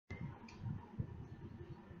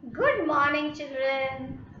Good morning,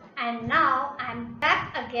 children. And now I'm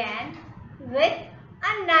back again with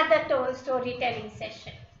another storytelling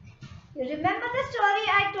session. You remember the story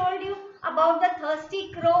I told you about the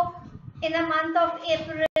thirsty crow in the month of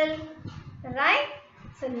April, right?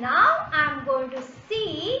 So now I'm going to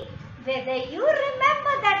see whether you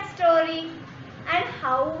remember that story and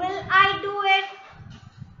how will I do it.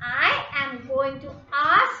 I am going to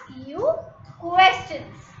ask you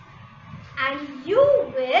questions and you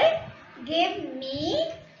will give me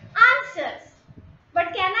answers.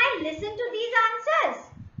 But can I listen to these answers?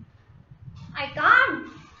 I can't.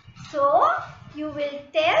 So you will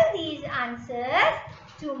tell these answers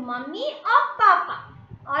to mummy or papa.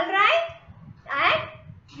 Alright? And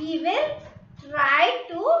we will try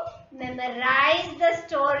to memorize the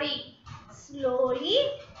story. Slowly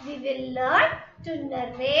we will learn to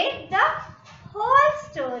narrate the whole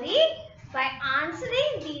story by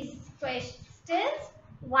answering these questions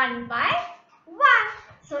one by one.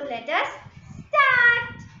 So let us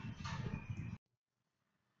start.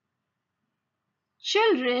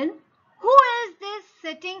 Children, who is this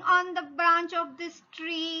sitting on the branch of this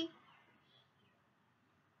tree?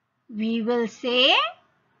 We will say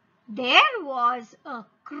there was a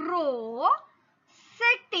crow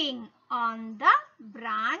sitting on the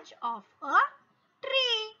branch of a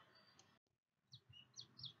tree.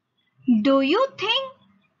 Do you think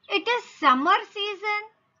it is summer season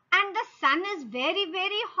and the sun is very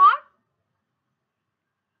hot?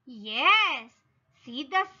 Yes, see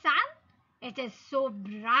the sun? It is so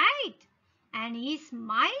bright and he is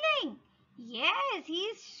smiling. Yes, he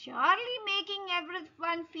is surely making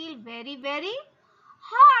everyone feel very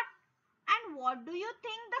hot. And what do you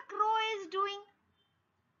think the crow is doing?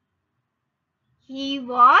 He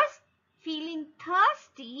was feeling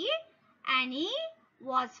thirsty and he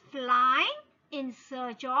was flying in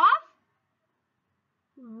search of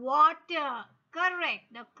water.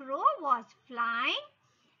 Correct. The crow was flying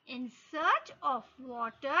in search of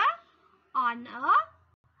water on a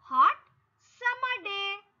hot summer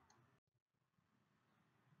day.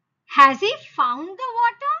 Has he found the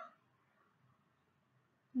water?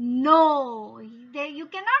 No, you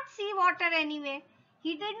cannot see water anywhere.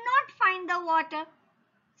 He did not find the water.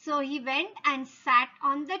 So he went and sat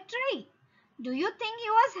on the tree. Do you think he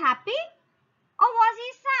was happy or was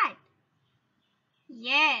he sad?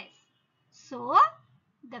 Yes. So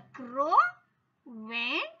the crow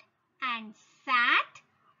went and sat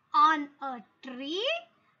on a tree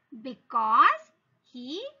because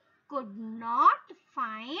he could not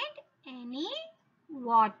find any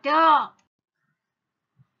water.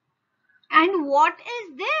 And what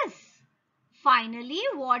is this? Finally,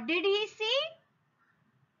 what did he see?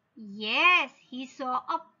 Yes, he saw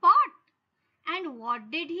a pot. And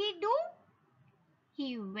what did he do?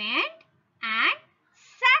 He went and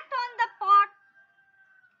sat on the pot.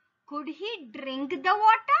 Could he drink the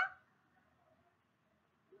water?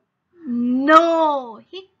 No,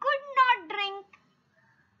 he could not drink.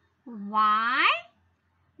 Why?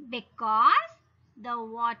 Because the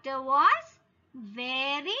water was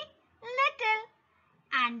very little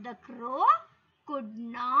and the crow could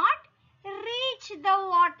not reach the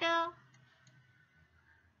water.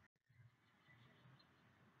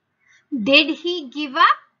 Did he give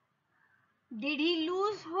up? Did he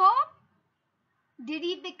lose hope? Did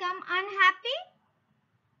he become unhappy?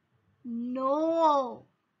 No.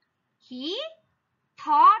 He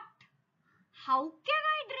thought, how can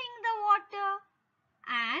I drink the water?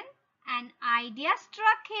 And an idea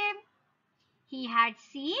struck him. He had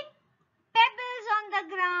seen pebbles on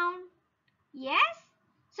the ground. Yes?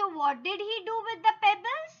 So what did he do with the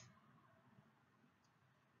pebbles?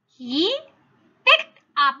 He picked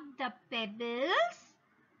up the pebbles.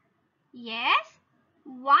 Yes,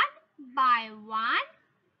 one by one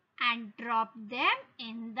and dropped them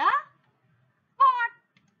in the pot.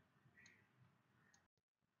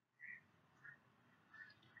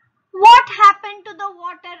 What happened to the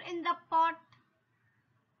water in the pot?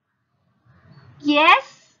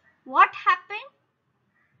 Yes, what happened?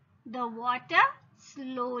 The water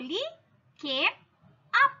slowly came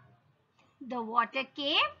up. The water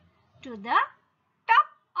came to the top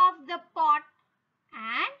of the pot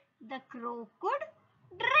and the crow could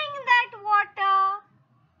drink that water.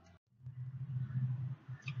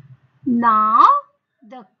 Now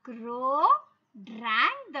the crow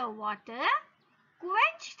drank the water,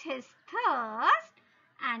 quenched his thirst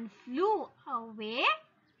and flew away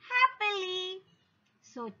happily.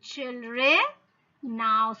 So children,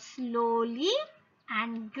 now slowly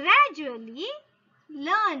and gradually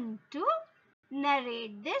learn to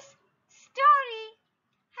narrate this story.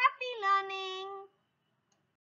 Happy learning!